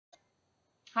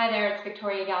Hi there, it's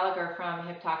Victoria Gallagher from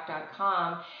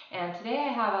HipTalk.com, and today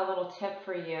I have a little tip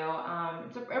for you.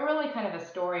 It's a really kind of a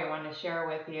story I want to share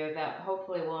with you that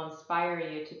hopefully will inspire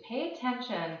you to pay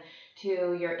attention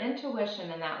to your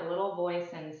intuition and that little voice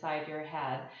inside your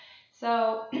head.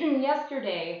 So,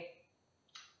 yesterday,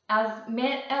 as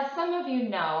some of you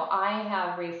know, I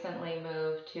have recently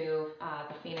moved to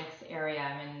the Phoenix area.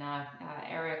 I'm in an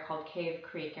area called Cave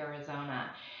Creek, Arizona.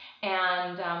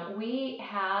 And we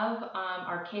have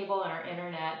our cable and our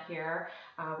internet here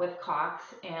with Cox,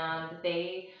 and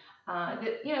the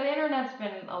internet's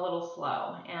been a little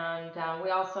slow, and we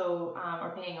also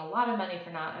are paying a lot of money for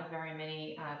not very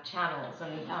many channels.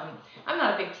 And I'm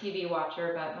not a big TV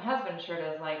watcher, but my husband sure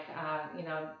does like,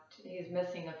 he's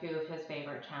missing a few of his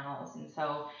favorite channels, and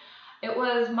so it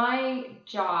was my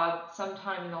job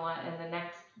sometime in the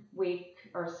next week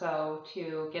or so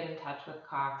to get in touch with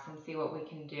Cox and see what we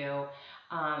can do,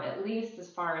 at least as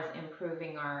far as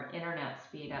improving our internet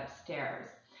speed upstairs.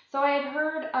 So I had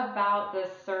heard about this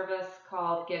service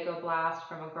called GigaBlast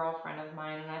from a girlfriend of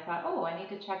mine, and I thought, oh, I need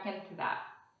to check into that.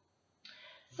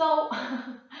 So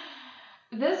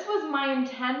this was my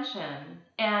intention,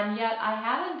 and yet I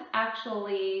hadn't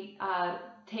actually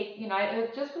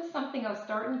it just was something I was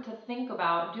starting to think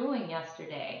about doing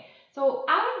yesterday. So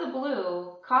out of the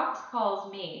blue, Cox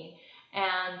calls me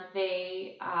and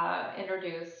they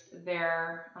introduced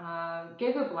their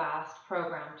GigaBlast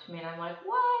program to me, and I'm like,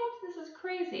 what? This is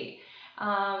crazy.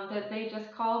 That they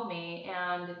just called me,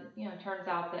 and it turns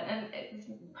out that, and it's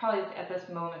probably at this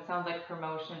moment sounds like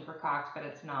promotion for Cox, but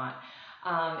it's not.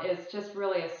 It's just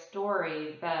really a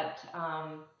story that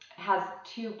has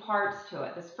two parts to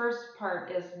it. This first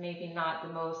part is maybe not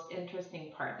the most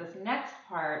interesting part. This next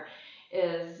part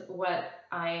is what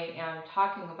I am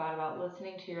talking about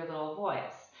listening to your little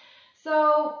voice.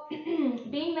 So,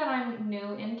 being that I'm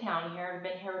new in town here, I've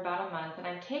been here about a month, and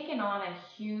I've taken on a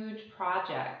huge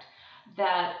project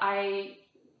that I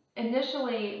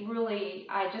initially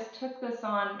I just took this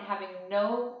on having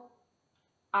no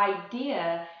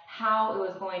idea how it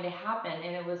was going to happen,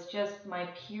 and it was just my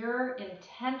pure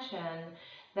intention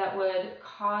that would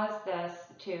cause this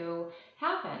to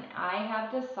happen. I have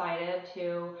decided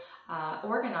to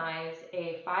organize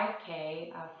a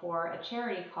 5K for a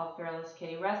charity called Fearless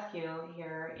Kitty Rescue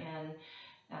here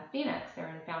in Phoenix. They're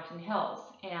in Fountain Hills,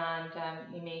 and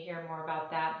you may hear more about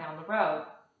that down the road.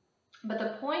 But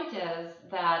the point is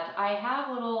that I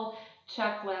have little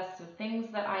checklists of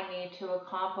things that I need to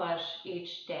accomplish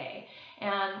each day.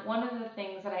 And one of the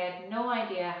things that I had no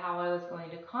idea how I was going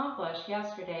to accomplish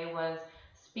yesterday was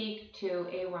speak to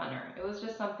a runner. It was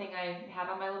just something I had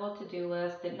on my little to-do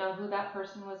list, didn't know who that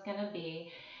person was going to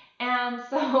be. And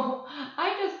so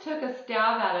I just took a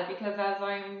stab at it, because as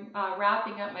I'm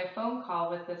wrapping up my phone call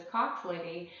with this Cox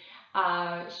lady,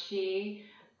 she,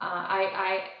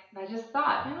 I just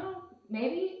thought,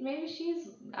 maybe she's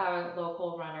a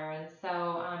local runner, and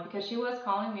so because she was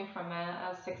calling me from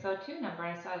a 602 number,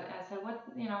 I said, what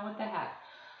the heck?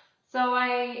 So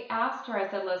I asked her, I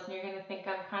said, listen, you're going to think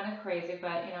I'm kind of crazy, but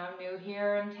I'm new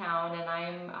here in town, and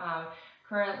I'm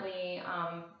currently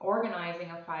organizing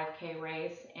a 5K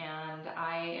race, and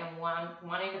I am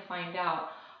wanting to find out,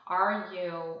 are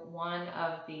you one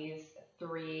of these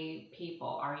three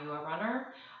people? Are you a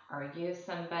runner? Are you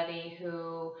somebody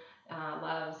who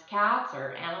loves cats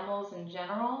or animals in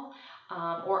general?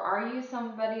 Or are you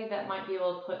somebody that might be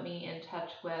able to put me in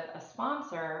touch with a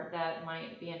sponsor that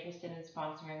might be interested in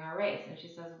sponsoring our race? And she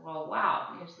says, well,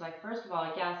 wow. And she's like, first of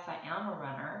all, yes, I am a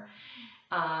runner.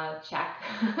 Check.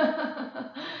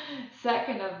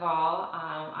 Second of all,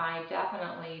 I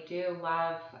definitely do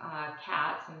love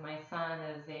cats, and my son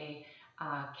is a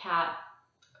cat.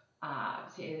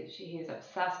 He's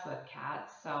obsessed with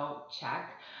cats, so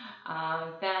check.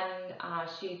 Then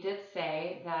she did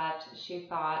say that she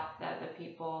thought that the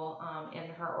people in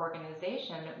her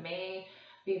organization may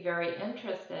be very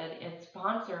interested in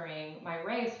sponsoring my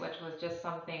race, which was just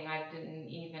something I didn't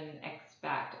even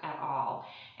expect at all.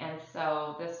 And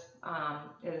so this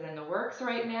is in the works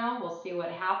right now. We'll see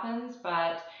what happens,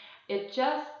 but it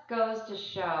just goes to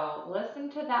show, listen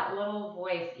to that little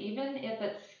voice, even if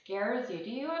it scares you.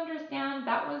 Do you understand?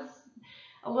 That was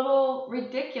a little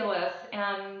ridiculous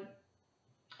and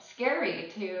scary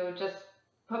to just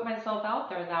put myself out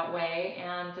there that way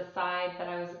and decide that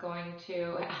I was going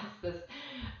to ask this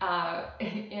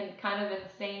in kind of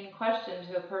insane question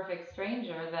to a perfect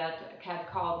stranger that had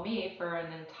called me for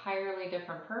an entirely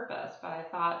different purpose. But I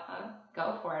thought,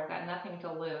 go for it. I've got nothing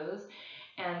to lose.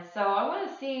 And so I want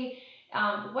to see,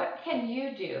 what can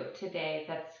you do today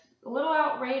that's a little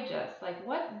outrageous. Like,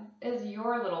 what is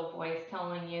your little voice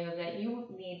telling you that you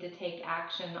need to take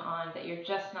action on that you're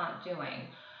just not doing?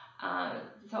 Um,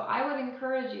 so I would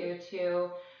encourage you to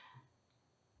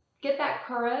get that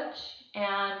courage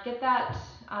and get that,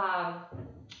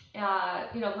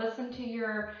 listen to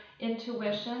your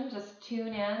intuition. Just tune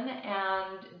in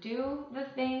and do the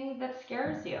thing that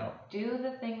scares you. Do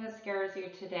the thing that scares you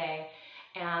today.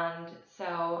 And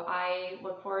so I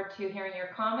look forward to hearing your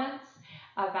comments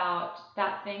about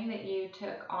that thing that you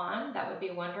took on. That would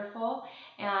be wonderful.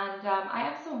 And I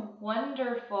have some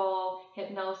wonderful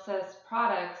hypnosis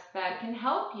products that can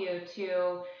help you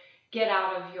to get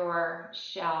out of your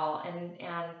shell and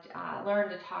learn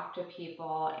to talk to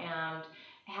people and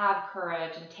have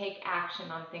courage and take action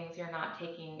on things you're not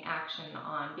taking action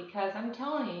on, because I'm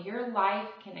telling you, your life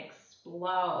can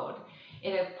explode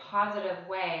in a positive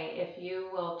way if you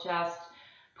will just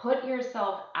put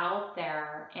yourself out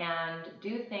there and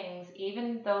do things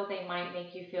even though they might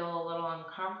make you feel a little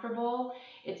uncomfortable.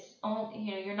 It's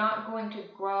only, you're not going to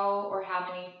grow or have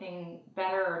anything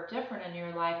better or different in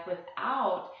your life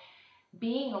without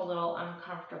being a little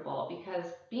uncomfortable,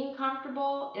 because being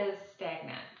comfortable is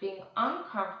stagnant. Being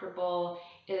uncomfortable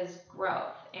is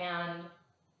growth, and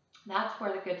that's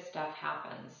where the good stuff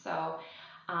happens. So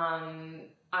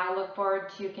I look forward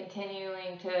to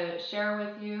continuing to share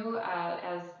with you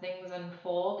as things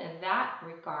unfold in that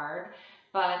regard.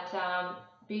 But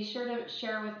be sure to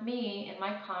share with me in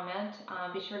my comment.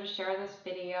 Be sure to share this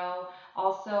video.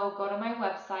 Also, go to my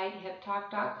website,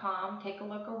 hiptalk.com. Take a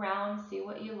look around, see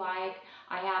what you like.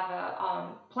 I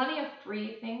have plenty of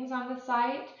free things on the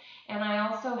site. And I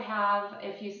also have,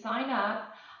 if you sign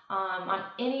up on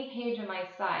any page of my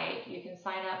site, you can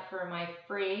sign up for my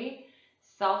free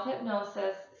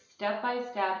self-hypnosis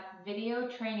step-by-step video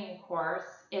training course.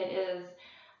 It is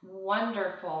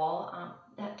wonderful.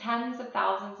 Tens of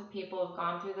thousands of people have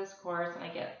gone through this course,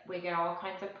 and we get all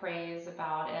kinds of praise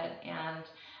about it, and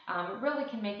it really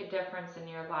can make a difference in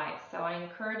your life. So I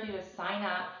encourage you to sign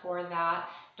up for that.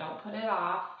 Don't put it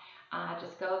off.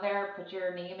 Just go there, put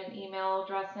your name and email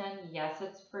address in. Yes,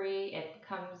 it's free. It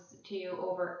comes to you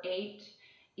over 8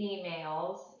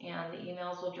 emails, and the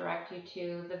emails will direct you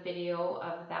to the video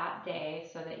of that day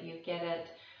so that you get it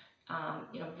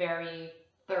very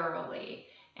thoroughly,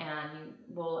 and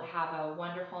you will have a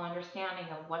wonderful understanding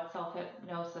of what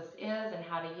self-hypnosis is and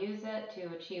how to use it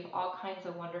to achieve all kinds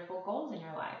of wonderful goals in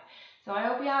your life. So I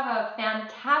hope you have a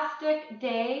fantastic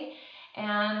day,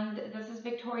 and this is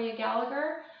Victoria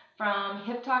Gallagher from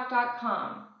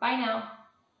hiptalk.com. Bye now.